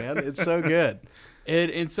good, man. It's so good.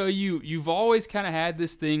 And so you've always kind of had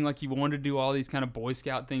this thing like you wanted to do all these kind of Boy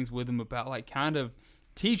Scout things with them about like kind of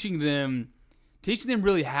teaching them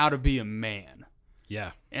really how to be a man.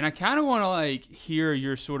 Yeah. And I kind of want to like hear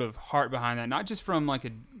your sort of heart behind that, not just from like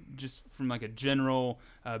a general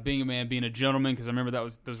being a man, being a gentleman, because I remember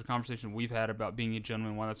those were conversations we've had about being a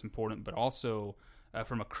gentleman, why that's important, but also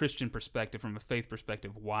from a Christian perspective, from a faith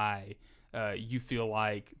perspective, why you feel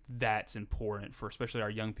like that's important for especially our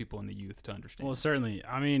young people and the youth to understand. Well, certainly.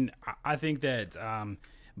 I mean, I think that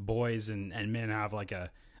boys and men have like a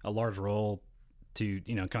large role to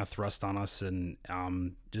kind of thrust on us, and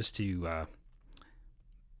just to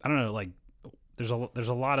I don't know, like there's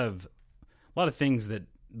a lot of things that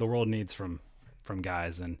the world needs from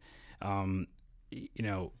guys, and I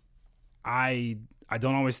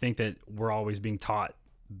don't always think that we're always being taught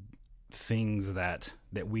things that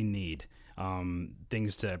we need,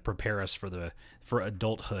 things to prepare us for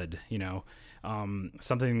adulthood.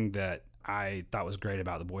 Something that I thought was great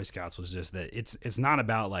about the Boy Scouts was just that it's not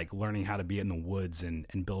about like learning how to be in the woods and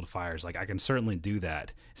build fires. Like I can certainly do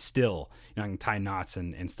that still, I can tie knots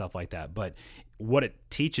and stuff like that. But what it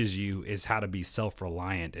teaches you is how to be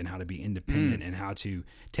self-reliant and how to be independent and how to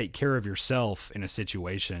take care of yourself in a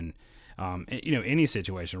situation, any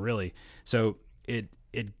situation really. So it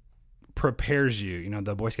prepares you.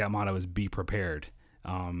 The Boy Scout motto is be prepared.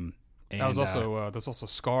 That's also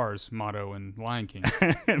Scar's motto in Lion King.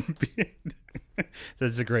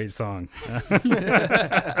 That's a great song.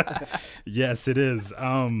 Yes, it is.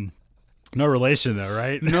 No relation though,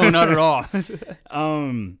 right? No, not at all.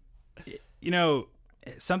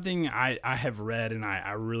 Something I have read and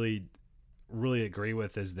I really, really agree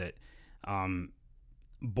with is that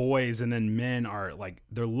boys and then men are like,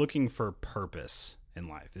 they're looking for purpose in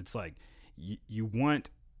life. It's like you want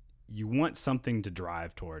something to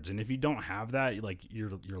drive towards, and if you don't have that, like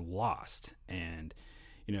you're lost. And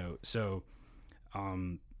so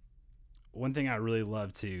one thing I really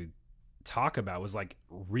love to talk about was like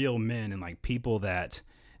real men and like people that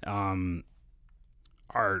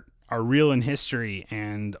are real in history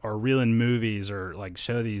and are real in movies, or like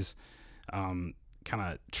show these kind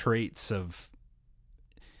of traits of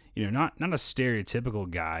not a stereotypical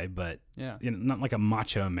guy, but not like a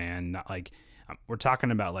macho man, not like we're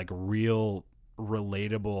talking about like real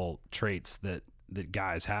relatable traits that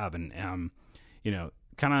guys have, and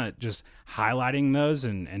kind of just highlighting those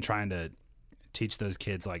and trying to teach those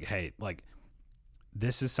kids like, hey, like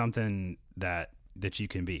this is something that you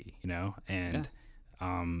can be, and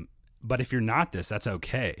but if you're not this, that's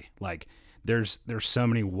okay. Like there's so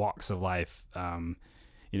many walks of life,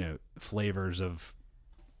 flavors of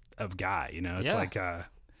guy, it's like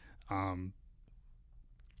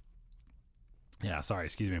yeah, sorry,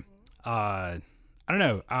 excuse me. I don't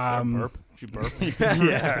know. Is that a burp? Did you burp?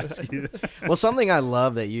 Yeah. Well, something I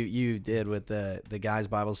love that you did with the guys'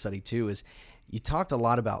 Bible study too is you talked a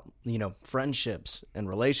lot about friendships and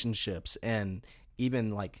relationships, and even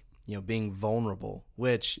like being vulnerable.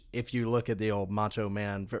 Which, if you look at the old macho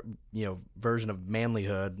man version of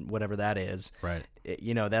manlyhood, whatever that is, right?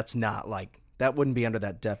 That's not like that wouldn't be under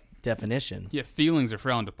that definition. Yeah, feelings are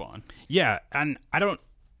frowned upon. Yeah, and I don't.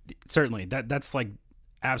 Certainly, that's like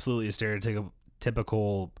absolutely a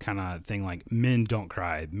stereotypical kind of thing. Like men don't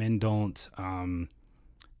cry, men don't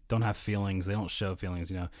have feelings, they don't show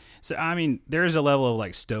feelings. So I mean, there is a level of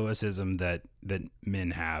like stoicism that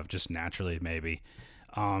men have just naturally, maybe.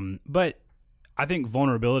 But I think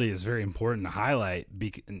vulnerability is very important to highlight.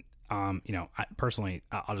 I personally,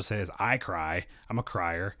 I'll just say this: I cry. I'm a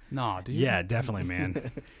crier. Nah, dude. Yeah, definitely,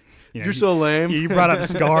 man. You're so lame. You brought up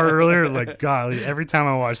Scar earlier. Like, God, every time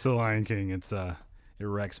I watch The Lion King, it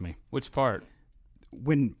wrecks me. Which part?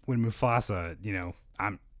 when Mufasa,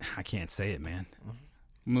 I can't say it, man.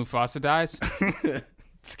 Mufasa dies.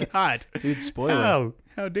 Scott, dude, spoiler.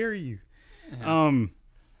 How dare you? Yeah.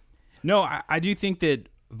 No, I do think that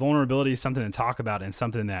vulnerability is something to talk about and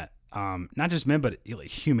something that not just men but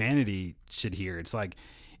humanity should hear. It's like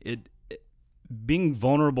being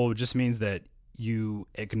vulnerable just means that you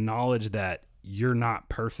acknowledge that you're not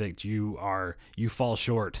perfect. You fall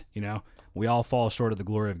short. We all fall short of the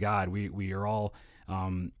glory of God. We are all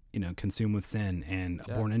consumed with sin and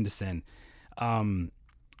born into sin.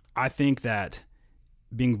 I think that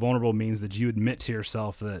being vulnerable means that you admit to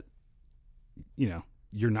yourself that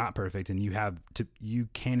you're not perfect and you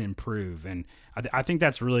can improve. And I think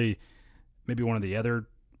that's really maybe one of the other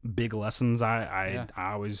big lessons I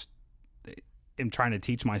always am trying to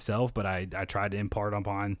teach myself, but I tried to impart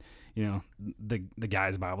upon the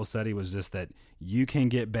guy's Bible study, was just that you can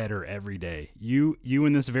get better every day. You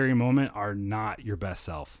in this very moment are not your best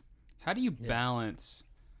self. How do you balance?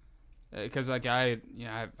 Because I've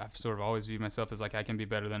sort of always viewed myself as like I can be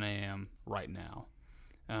better than I am right now,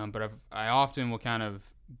 but I often will kind of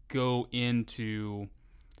go into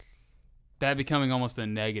that becoming almost a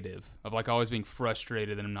negative of like always being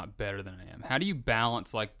frustrated that I'm not better than I am. How do you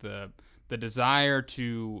balance like the desire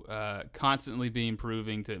to constantly be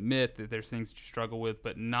improving, to admit that there's things that you struggle with,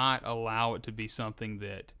 but not allow it to be something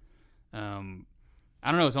that I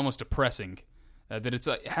don't know, it's almost depressing. That it's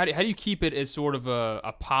like, how do you keep it as sort of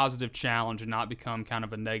a positive challenge and not become kind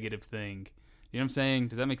of a negative thing? You know what I'm saying?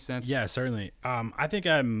 Does that make sense? Yeah, certainly. I think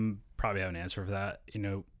I probably have an answer for that.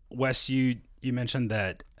 Wes, you mentioned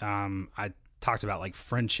that I talked about like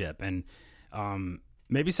friendship, and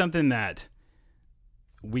maybe something that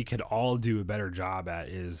we could all do a better job at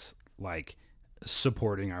is like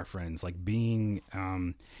supporting our friends, like being,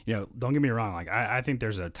 don't get me wrong. Like I think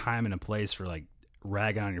there's a time and a place for like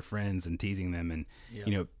ragging on your friends and teasing them and,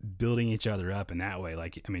 building each other up in that way.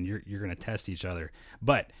 Like, I mean, you're going to test each other,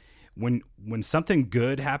 but when something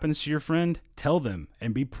good happens to your friend, tell them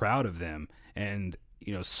and be proud of them and,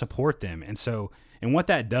 support them. And what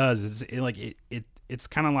that does is it's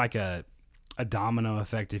kind of like a domino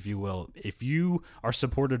effect, if you will. If you are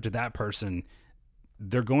supportive to that person,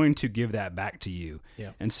 they're going to give that back to you.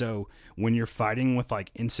 Yeah. And so when you're fighting with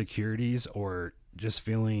like insecurities or just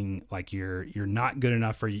feeling like you're not good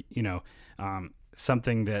enough for,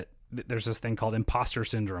 something that there's this thing called imposter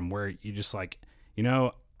syndrome where you just like,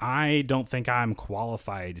 I don't think I'm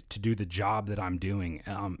qualified to do the job that I'm doing.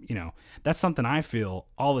 That's something I feel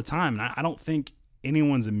all the time. And I don't think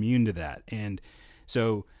anyone's immune to that. And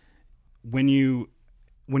so when you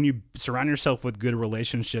surround yourself with good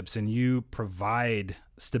relationships and you provide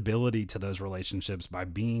stability to those relationships by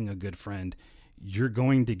being a good friend, you're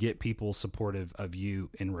going to get people supportive of you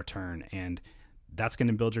in return. And that's going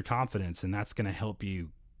to build your confidence, and that's going to help you,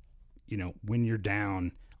 when you're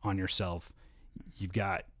down on yourself, you've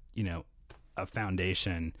got, a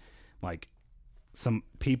foundation, like some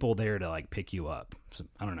people there to like pick you up. So,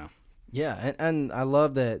 I don't know. Yeah, and I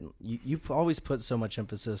love that you've always put so much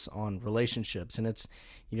emphasis on relationships, and it's,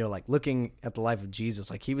 like looking at the life of Jesus,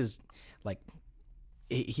 like he was like,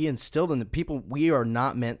 he instilled in the people, we are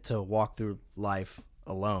not meant to walk through life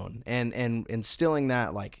alone, and instilling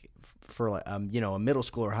that like for like, a middle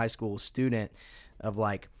school or high school student of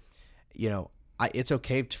like, it's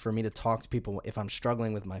okay for me to talk to people if I'm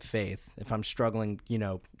struggling with my faith, if I'm struggling,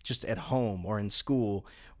 just at home or in school,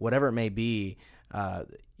 whatever it may be,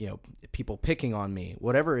 people picking on me,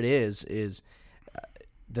 whatever it is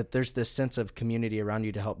that there's this sense of community around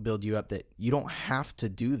you to help build you up, that you don't have to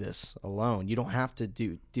do this alone. You don't have to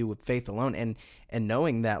do with faith alone. And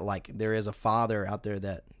knowing that like there is a Father out there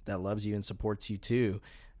that loves you and supports you too,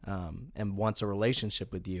 and wants a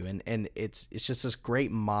relationship with you. And it's just this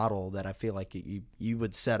great model that I feel like you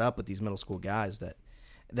would set up with these middle school guys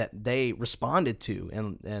that they responded to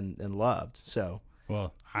and loved. So,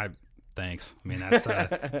 well, thanks. I mean, that's,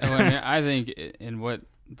 I think in what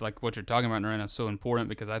you're talking about right now is so important,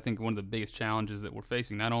 because I think one of the biggest challenges that we're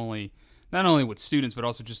facing, not only with students, but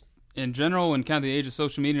also just in general and kind of the age of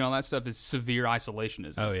social media and all that stuff, is severe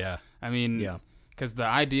isolationism. Oh yeah. I mean, because the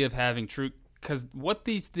idea of having because what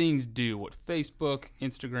these things do, what Facebook,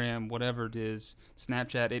 Instagram, whatever it is,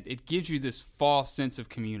 Snapchat, it gives you this false sense of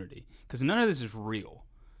community, because none of this is real.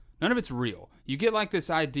 None of it's real. You get like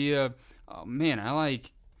this idea, oh man,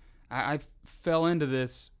 I fell into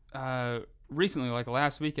this recently, like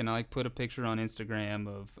last weekend. I put a picture on Instagram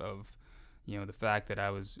of the fact that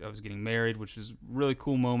I was getting married, which is a really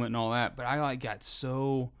cool moment and all that. But I got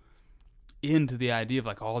so into the idea of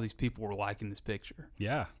like all these people were liking this picture.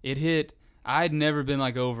 Yeah, it hit. I'd never been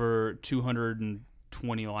like over 200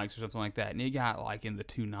 20 likes or something like that, and it got like in the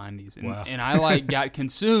 290s, and, Wow. and I like got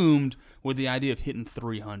consumed with the idea of hitting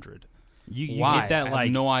 300. You Why? get that I have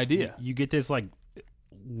like no idea. You get this like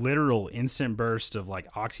literal instant burst of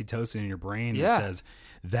like oxytocin in your brain Yeah. that says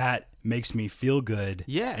that makes me feel good.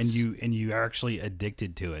 Yes. and you are actually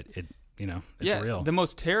addicted to it. It's real. The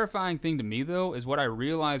most terrifying thing to me, though, is what I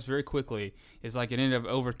realized very quickly is like it ended up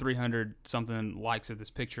over 300 something likes of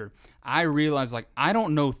this picture. I realized like I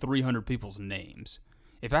don't know 300 people's names.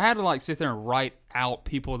 If I had to like sit there and write out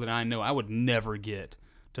people that I know, I would never get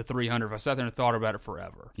to 300 if I sat there and thought about it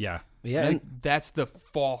forever. Yeah, Yeah, And that's the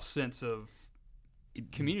false sense of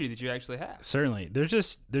community that you actually have. certainly. There's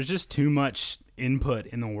just too much input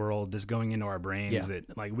in the world that's going into our brains Yeah.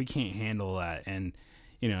 that like we can't handle that, and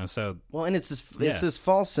so well, and it's Yeah. this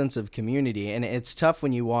false sense of community, and it's tough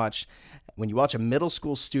when you watch a middle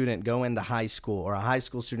school student go into high school, or a high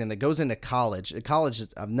school student that goes into college.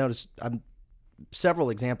 I've noticed several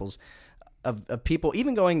examples of people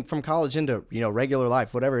even going from college into regular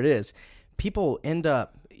life, whatever it is. People end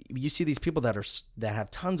up. You see these people that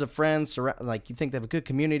have tons of friends, like you think they have a good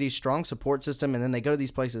community, strong support system, and then they go to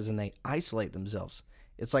these places and they isolate themselves.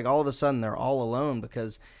 It's like all of a sudden they're all alone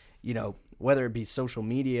because, whether it be social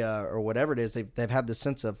media or whatever it is, they've had this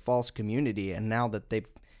sense of false community, and now that they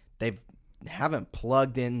haven't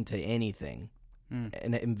plugged into anything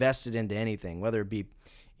and invested into anything, whether it be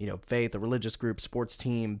faith, a religious group, sports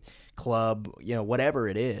team, club, whatever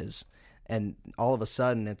it is, and all of a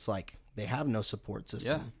sudden it's like they have no support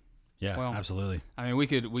system. yeah, Well, absolutely. I mean, we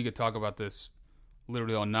could talk about this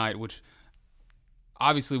literally all night, which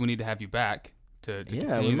obviously we need to have you back to Yeah,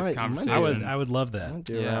 continue we this might- conversation. I would love that. I'll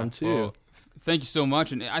do Yeah, round two. well, thank you so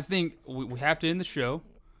much, and I think we have to end the show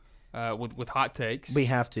with hot takes. We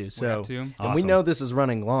have to. So, have to. and we Awesome. know this is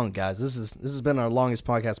running long, guys. This has been our longest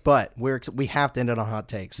podcast, but we have to end it on hot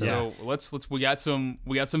takes. So, So let's we got some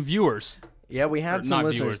viewers. yeah, we had Or some not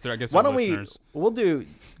listeners. viewers, they're, I guess Why they're don't listeners. we'll do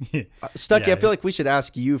Stucky? Yeah. I feel like we should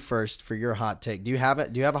ask you first for your hot take. Do you have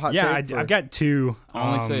it? Do you have a hot Yeah, take? I've got two. I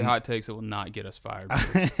only say hot takes that will not get us fired.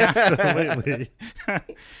 Absolutely.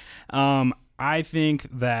 I think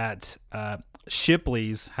that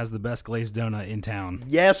Shipley's has the best glazed donut in town.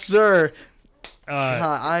 Yes, sir. Uh,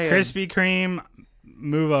 I am. Krispy Kreme,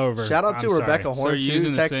 move over. Shout out to I'm sorry. Rebecca So Horn are you too.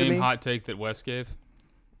 using the Texted same me. hot take that Wes gave?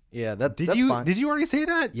 Yeah, Did that's you fine. did you already say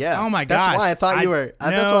that? Yeah. Oh my That's gosh. why I thought you were-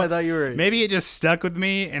 that's why I thought you were- Maybe it just stuck with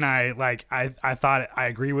me, and I thought I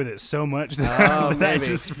agree with it so much that, Oh, that maybe.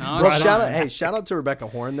 just No, Well, Right shout on. out, hey, shout out to Rebecca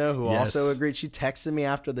Horn though, who Yes. also agreed. She texted me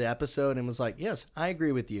after the episode and was like, "Yes, I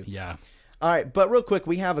agree with you." yeah. All right, but real quick,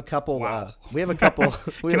 we have a couple. Wow. We have a couple.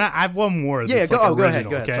 we Can have- I have one more? Yeah, that's go- like oh, go ahead,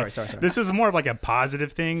 original, go ahead. Okay? Sorry. This is more of like a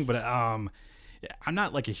positive thing, but I'm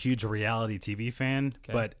not like a huge reality TV fan,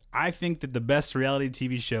 but I think that the best reality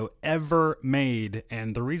TV show ever made,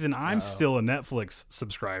 and the reason I'm still a Netflix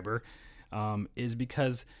subscriber, is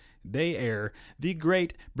because they air the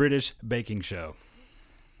Great British Baking Show.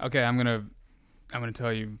 Okay, I'm gonna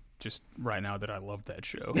tell you just right now that I love that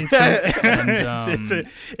show.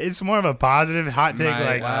 It's more of a positive hot take. My-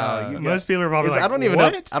 like wow, you most people are probably Is- like, I don't even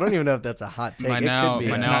what? know. I don't even know if that's a hot take. my It now could be.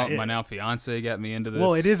 my It's now not- my now fiance got me into this.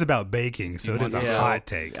 Well, it is about baking, so it is a wants- hot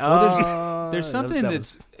take. There's something that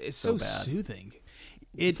that's it's so bad. soothing.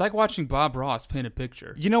 It's like watching Bob Ross paint a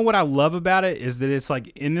picture. You know what I love about it is that it's like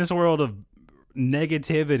in this world of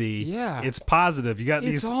negativity, Yeah. it's positive. You got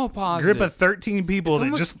It's these all positive. group of 13 people It's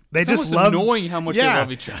that almost- they it's just almost love annoying how much they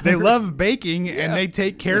love each other. They love baking and they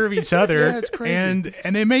take care of each other. Yeah, it's crazy.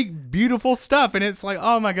 And they make beautiful stuff, and it's like,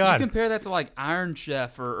 oh my You god. compare that to like Iron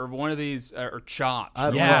Chef or one of these or Chopped. I-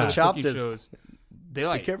 Yeah. One of those Chopped cookie is- shows. They Be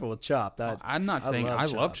like. careful with Chopped. I'm not saying I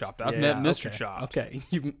love Chopped. I've Yeah, met Mr. okay. Chopped. Okay,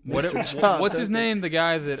 you, What, Mr. Chopped, what's his okay. name? The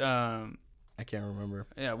guy that I can't remember.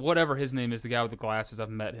 yeah, whatever his name is, the guy with the glasses. I've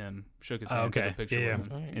met him. Shook his hand. okay. Took a picture Yeah, with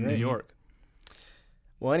him yeah. in New York.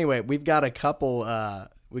 Well, anyway, we've got a couple.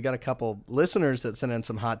 We got a couple listeners that sent in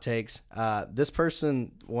some hot takes. This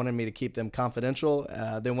person wanted me to keep them confidential.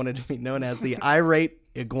 They wanted to be known as the irate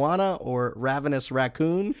iguana or ravenous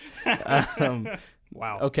raccoon.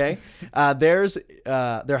 Wow. Okay.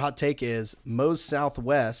 Their hot take is Moe's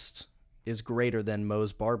Southwest is greater than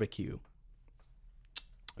Moe's Barbecue,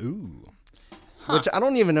 Ooh. which I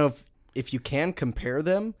don't even know if you can compare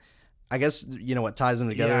them. I guess what ties them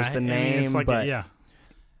together is the I mean, name, it's like but yeah.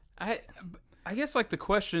 I guess like the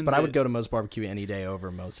question. but I that- would go to Moe's Barbecue any day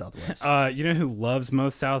over Moe's Southwest. You know who loves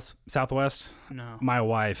most Southwest? No. My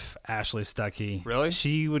wife, Ashley Stuckey. Really?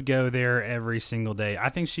 She would go there every single day. I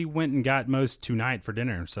think she went and got most tonight for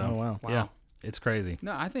dinner. So Oh, wow. yeah, it's crazy.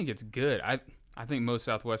 No, I think it's good. I think most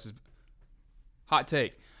Southwest is hot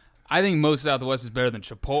take. I think most Southwest is better than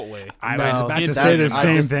Chipotle. I No, was about to that's- say the I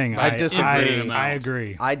same just- thing. I disagree. I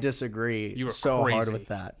agree. I disagree You are so hard crazy. with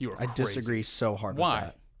that. You are I disagree crazy. so hard Why? with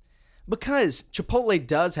that. Because Chipotle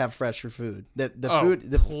does have fresher food. The Oh,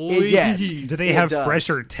 food, please. yes. Do they it have does.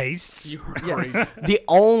 fresher tastes? You are crazy. The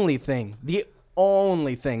only thing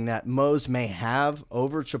that Moe's may have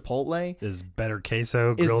over Chipotle Is better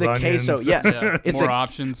queso, is grilled the onions. queso. Yeah, Yeah, it's more a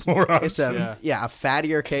options. More it's a options. a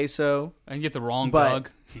fattier queso. I can get the wrong But- Doug.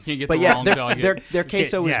 You can't get But the yeah, wrong Doug. their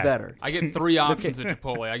queso yeah. is better. I get 3 options at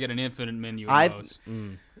Chipotle. I get an infinite menu at I've-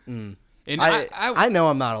 Moe's. And I know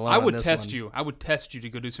I'm not alone. I on would this test one. you. I would test you to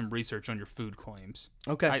go do some research on your food claims.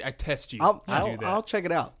 Okay, I test you I'll to do I'll, that. I'll check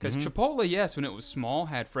it out. Because Chipotle, yes, when it was small,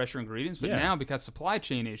 had fresher ingredients, but Yeah. now because supply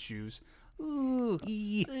chain issues, ooh,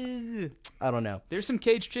 I don't know. there's some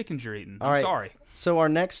caged chickens you're eating. All I'm right. sorry. So our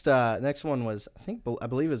next one was I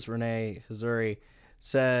believe it's Renee Hazuri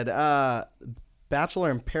said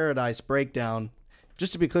Bachelor in Paradise breakdown.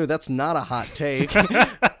 Just to be clear, that's not a hot take.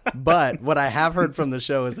 But what I have heard from the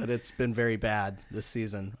show is that it's been very bad this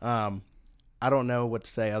season. I don't know what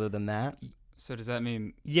to say other than that. So does that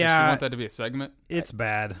mean Yeah. does she want that to be a segment? It's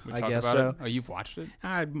bad. We I talk guess about so. it? Oh, you've watched it?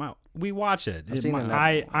 We watch it. seen it.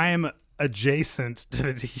 I am adjacent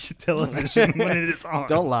to the television when it is on.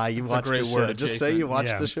 Don't lie, you That's a watched great the show. word, Just say adjacent. you watched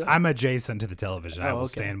Yeah, the show. I'm adjacent to the television. I Oh, will okay.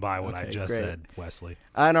 stand by what I Okay, just great. said, Wesley.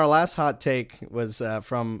 And our last hot take was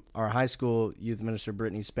from our high school youth minister,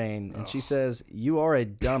 Brittany Spain. And she says, "You are a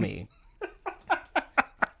dummy."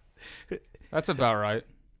 That's about right.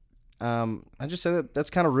 I just said that's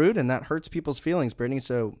kind of rude and that hurts people's feelings, Brittany.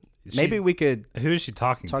 So maybe She- we could Who is she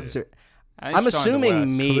talking talk to? to. I think I'm she's talking to assuming Wes.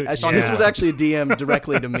 me. Yeah. This was actually a DM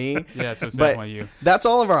directly to me. Yeah, so it's But definitely you. that's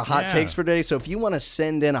all of our hot Yeah. takes for today. So if you want to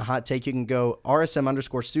send in a hot take, you can go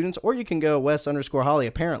RSM_students or you can go Wes_Holly,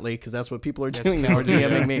 apparently, because that's what people are Yes, doing now. Are people do,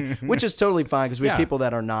 DMing me, which is totally fine because we have Yeah. people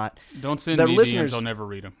that are not. Don't send the me listeners- DMs. I'll never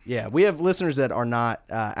read them. Yeah, we have listeners that are not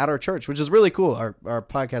at our church, which is really cool. Our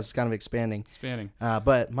podcast is kind of expanding.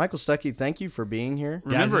 But Michael Stuckey, thank you for being here.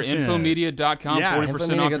 Remember, it's been a- infomedia.com, Yeah,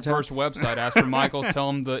 40% off your infomedia.com. first website. Ask for Michael. Tell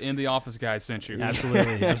him the In the Office guys sent you.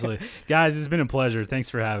 Absolutely, absolutely. Guys, it's been a pleasure. Thanks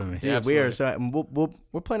for having me. Yeah. We are absolutely. so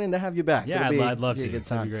we're planning to have you back. Yeah, It'll I'd love be to. a good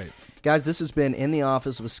That'd time. be great. Guys, this has been In the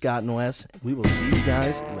Office with Scott and Wes. We will see you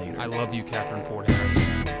guys later. I love you, Catherine Ford Harris.